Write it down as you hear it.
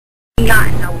not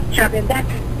know each other. And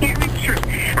that's very true.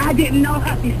 I didn't know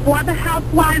her before the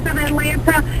Housewives of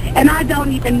Atlanta, and I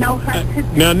don't even know her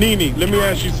today. Now, NeNe, let me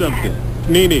ask you something.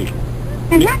 NeNe,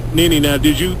 NeNe, now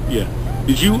did you,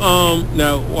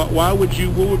 now why would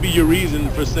you, what would be your reason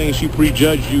for saying she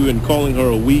prejudged you and calling her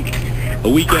a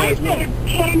weak-ass woman?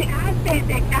 I said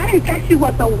that I didn't say she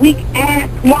was a weak-ass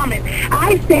woman.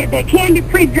 I said that Kandi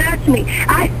prejudged me.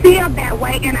 I feel that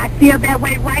way, and I feel that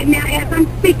way right now as I'm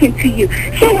speaking to you.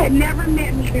 She had never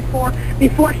met me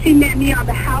before she met me on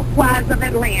the Housewives of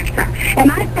Atlanta.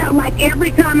 And I felt like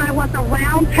every time I was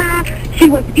around her, she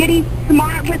was getting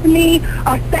smart with me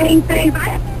or saying things.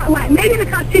 I felt like maybe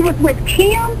because she was with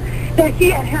Kim, that she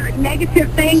had heard negative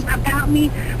things about me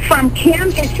from Kim,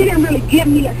 and she didn't really give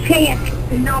me a chance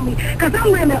to know me, because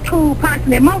I'm really a cool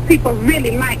person, and most people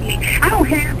really like me. I don't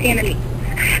have enemies.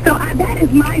 So that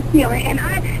is my feeling, and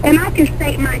I can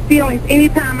state my feelings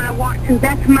anytime I want to.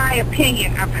 That's my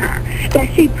opinion of her, that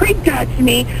she prejudged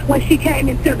me when she came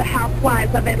into the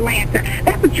Housewives of Atlanta.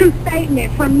 That's a true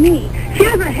statement from me. She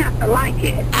doesn't have to like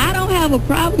it. I don't have a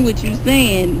problem with you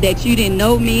saying that you didn't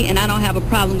know me, and I don't have a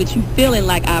problem with you feeling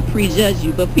like I prejudged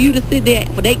you. But for you to sit there,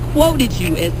 they quoted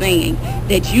you as saying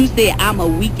that you said I'm a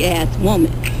weak-ass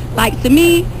woman. Like, to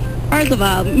me, first of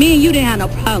all, me and you didn't have no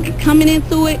problem. Coming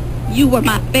into it, you were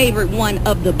my favorite one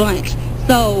of the bunch.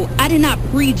 So I did not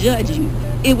prejudge you.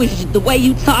 It was just the way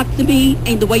you talked to me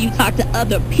and the way you talked to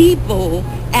other people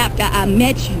after I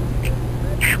met you.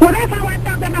 Well, that's how I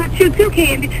thought about you too,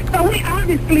 Kandi. So we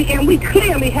obviously and we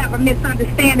clearly have a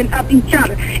misunderstanding of each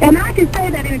other. And I can say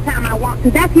that anytime I want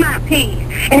to. That's my opinion.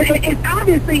 And it's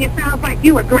obviously it sounds like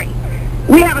you agree.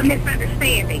 We have a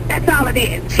misunderstanding. That's all it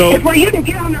is. So, it's for you to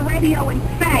get on the radio and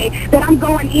say that I'm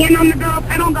going in on the girls.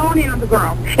 I don't go in on the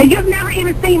girls. And you've never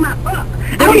even seen my book.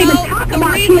 I don't even talk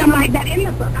about Kim like that in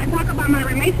the book. I talk about my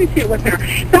relationship with her.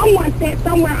 Someone said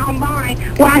somewhere online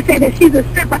where I said that she's a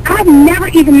stripper. I've never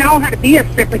even known her to be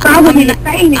a stripper, so I wouldn't even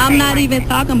say anything. I'm not even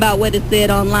talking about what it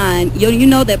said online. You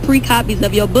know that pre-copies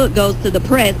of your book goes to the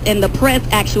press, and the press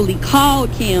actually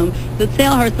called Kim to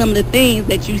tell her some of the things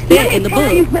that you said in the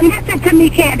book. But listen to me,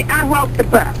 Kandi. I wrote the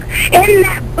book. In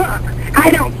that book,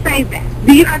 I don't say that.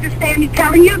 Do you understand me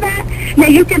telling you that? Now,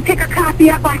 you can pick a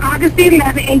copy up on August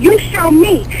 11th, and you show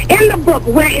me in the book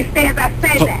where it says I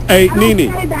say that. Hey, I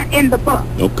NeNe. don't say that in the book.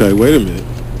 Okay, wait a minute.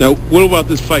 Now, what about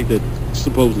this fight that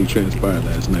supposedly transpired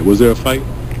last night? Was there a fight?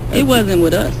 It wasn't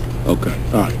with us. Okay,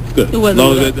 all right, good. It wasn't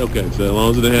with us. Okay, so as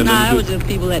long as it had Nah, it was just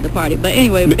people at the party. But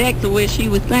anyway, back to what she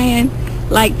was saying.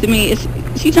 Like, to me,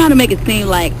 she trying to make it seem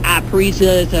like I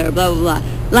prejudged her, blah, blah, blah.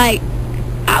 Like,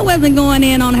 I wasn't going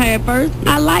in on her at first.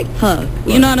 I liked her.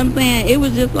 You know what I'm saying? It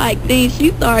was just like things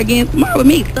she started getting smart with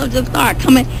me. Stuff just started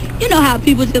coming. You know how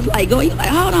people just like go, you're like,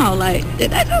 hold on, like,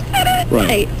 did I just say that?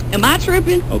 Right. Like, am I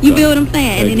tripping? Okay. You feel what I'm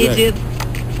saying? Exactly. And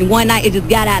it just, one night it just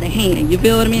got out of hand. You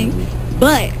feel what I mean? Mm-hmm.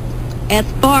 But as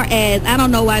far as, I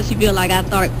don't know why she feel like I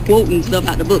started quoting stuff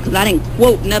out the book, because I didn't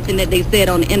quote nothing that they said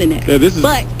on the internet. Yeah,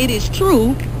 but it is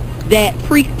true that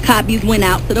pre-copies went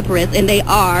out to the press, and they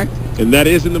are. And that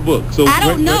is in the book. So I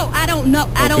don't know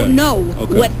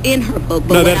what's in her book.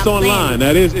 But no, that's online.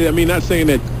 That is, I mean, not saying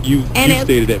that you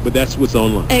stated that, but that's what's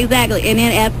online. Exactly. And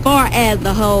then as far as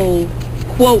the whole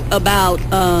quote about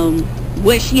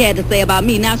what she had to say about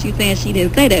me, now she's saying she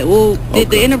didn't say that. Well, did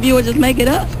the interviewer just make it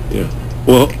up? Yeah.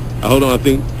 Well, hold on. I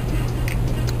think,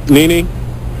 NeNe?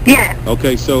 Yeah.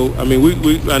 Okay, so, I mean,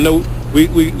 I know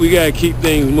we got to keep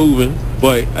things moving.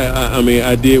 But, I mean,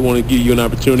 I did want to give you an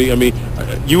opportunity. I mean,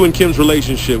 you and Kim's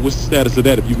relationship, what's the status of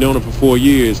that? If you've known her for 4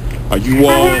 years, are you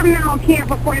all... I have known Kim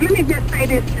for 4 years. Let me just say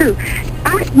this, too.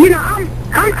 I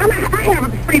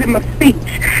have the freedom of speech.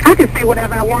 I can say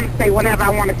whatever I want to say, whenever I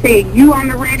want to say it. You on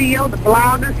the radio, the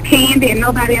bloggers, Kandi, and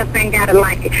nobody else ain't got to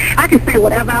like it. I can say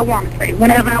whatever I want to say,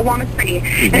 whenever I want to say it.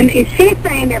 Mm-hmm. And if she's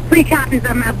saying that pre-copies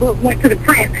of my book went to the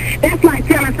press, that's like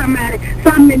telling somebody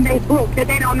something in their book that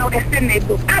they don't know that's in their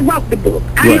book. I wrote the book.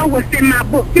 I know what's in my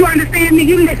book. You understand me?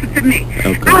 You listen to me.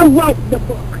 Okay. I wrote the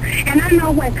book. And I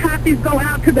know when copies go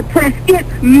out to the press, it's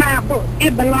my book.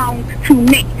 It belongs to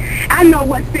me. I know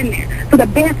what's in there. So the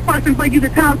best person for you to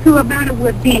talk to about it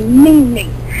would be NeNe,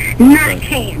 not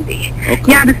Kandi.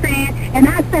 Okay. You understand? And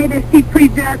I say that she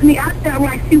prejudged me. I felt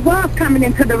like she was coming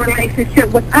into the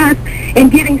relationship with us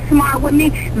and getting smart with me.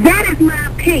 That is my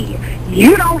opinion.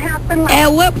 You don't have to like. At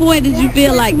what point did you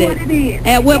feel like that?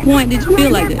 At what point did you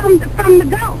feel like that? From the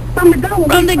go. from the go?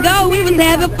 From the go, we was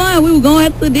having fun. We were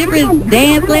going to different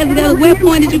dance classes. At what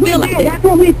point did you feel like that? That's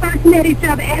when we first met each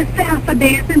other at salsa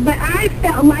dancing, but I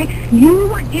felt like you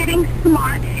were getting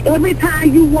smart every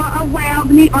time you were around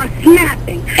me or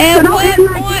snapping. At what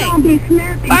point?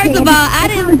 First of all, I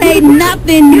didn't say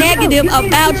nothing negative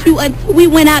about you until we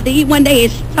went out to eat one day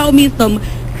and she told me something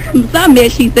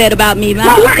that she said about me. No,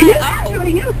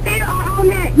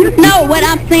 what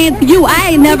I'm saying to you,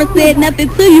 I ain't never said nothing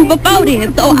to you before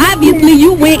then. So obviously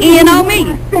you went in on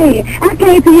me. I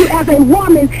came to you as a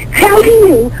woman telling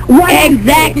you what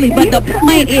exactly, but the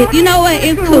point is, you know what,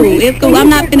 it's cool. It's cool. I'm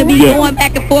not going to be going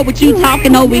back and forth with you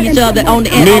talking over each other on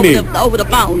the over the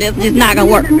phone. That's just not going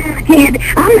to work.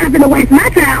 I'm not going to waste my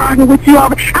time arguing with you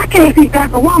over. I came to you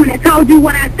as a woman that told you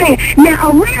what I said. Now,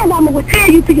 a real woman would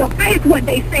tell you to your face what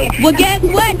they said. Well, guess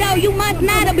what, though? You must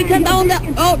not have, because on the,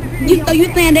 so you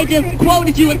saying they just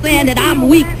quoted you and saying that I'm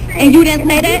weak, and you didn't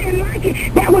say that?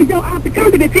 That was your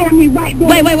opportunity to tell me right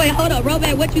there. Wait, hold up. Roll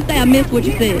back. What you say? I missed what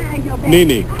you said.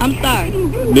 NeNe. I'm sorry.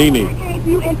 NeNe.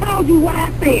 And told you what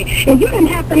I said, and you didn't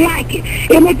have to like it.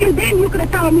 And if you didn't, you could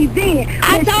have told me then.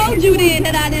 I told you then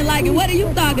that I didn't like it. What are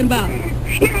you talking about?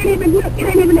 It ain't even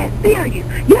that serious.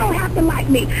 You don't have to like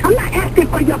me. I'm not asking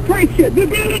for your friendship. You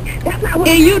dig? That's not what.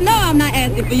 And you know I'm not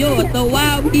asking for yours. So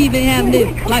why are we even having this?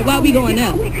 Like, why are we going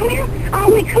there? Are we clear? Are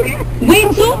we clear? We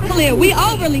too clear. We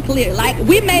overly clear. Like,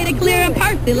 we made it clear in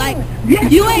person. Like,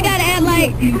 you ain't got to act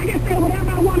like. I can say whatever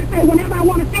I want to say whenever I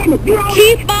want to say it. You don't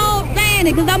keep on saying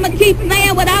it, because I'm going to keep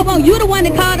saying what I want. You the one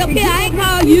that called up here. I ain't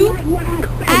called you.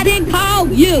 I didn't call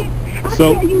you.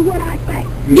 So, you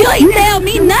ain't tell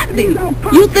me nothing.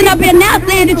 You sit up here now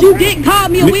saying that you didn't call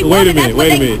me a week ago. That's what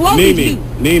they quoted you.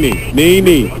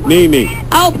 NeNe.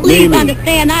 Oh, please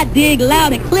understand, I dig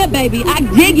loud and clear, baby. I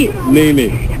dig it.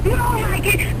 NeNe.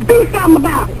 Do something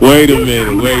about it. Wait a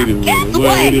minute. Guess what? I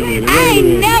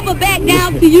ain't never back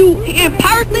down to you in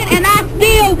person, and I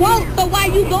still won't. So why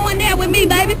you going there with me,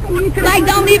 baby? Like,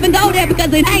 don't even go there,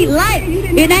 because it ain't like you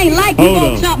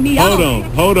gonna jump me off.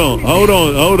 Hold on,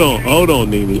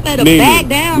 NeNe. You better back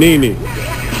down. NeNe.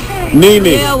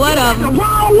 Yeah, whatever. The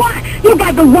wrong one. You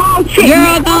got the wrong chick.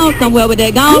 Girl, go somewhere with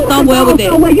that. Go somewhere with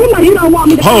that. You know you don't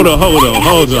want me to. Hold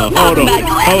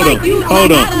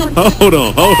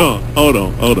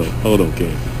on,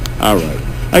 Ken. All right.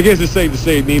 I guess it's safe to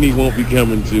say NeNe won't be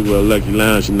coming to Lucky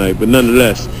Lounge tonight, but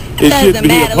nonetheless, it should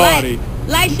be a party.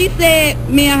 Like she said,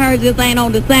 me and her just ain't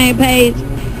on the same page,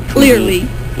 clearly.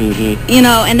 You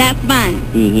know, and that's fine.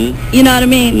 You know what I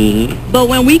mean? But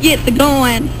when we get to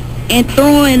going and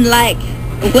throwing, like,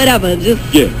 whatever, just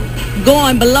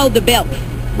going below the belt,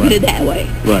 put it that way.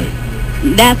 Right.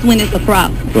 That's when it's a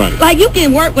problem. Right. Like, you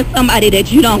can work with somebody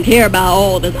that you don't care about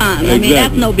all the time. I mean,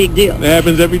 that's no big deal. It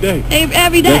happens every day.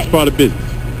 Every day. That's part of business.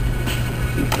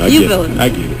 I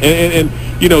get it. And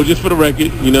you know, just for the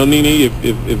record, you know, NeNe,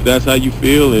 if that's how you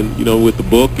feel, and, you know, with the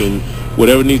book and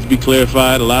whatever needs to be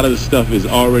clarified, a lot of the stuff is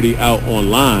already out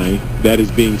online that is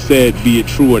being said, be it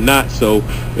true or not. So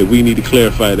if we need to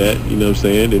clarify that, you know what I'm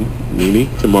saying, then NeNe,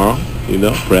 tomorrow, you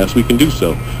know, perhaps we can do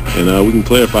so. And we can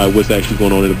clarify what's actually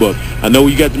going on in the book. I know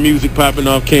you got the music popping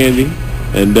off, Kandi,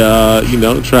 and, you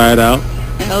know, try it out.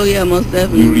 Oh, yeah, most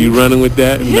definitely. You running with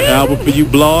that? The album for you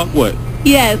blog? What?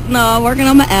 Yes, no, I'm working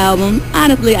on my album.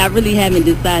 Honestly, I really haven't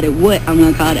decided what I'm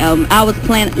going to call the album. I was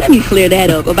planning, let me clear that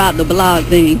up about the blog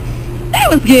thing. They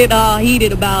was getting all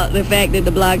heated about the fact that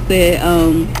the blog said,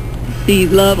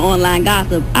 sees love online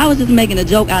gossip. I was just making a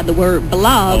joke out the word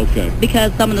blog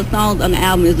because some of the songs on the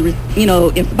album is, you know,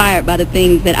 inspired by the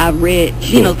things that I've read,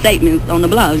 you know, statements on the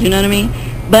blogs, you know what I mean?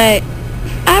 But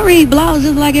I read blogs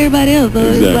just like everybody else, so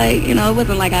it's like, you know, it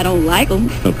wasn't like I don't like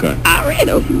them. Okay. I read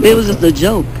them. It was just a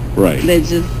joke. Right. That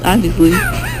just obviously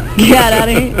got out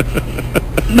of here.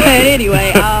 But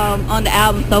anyway, on the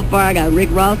album so far, I got Rick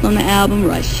Ross on the album,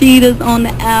 Rashida's on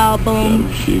the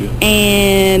album,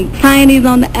 and Tiny's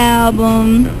on the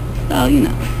album. So, you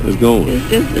know, it's going. It's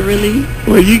just really.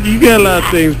 Well, you got a lot of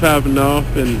things popping off,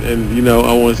 and you know,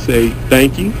 I want to say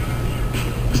thank you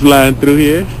for sliding through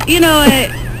here. You know what?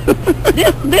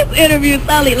 this interview is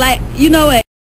solid. Like, you know what?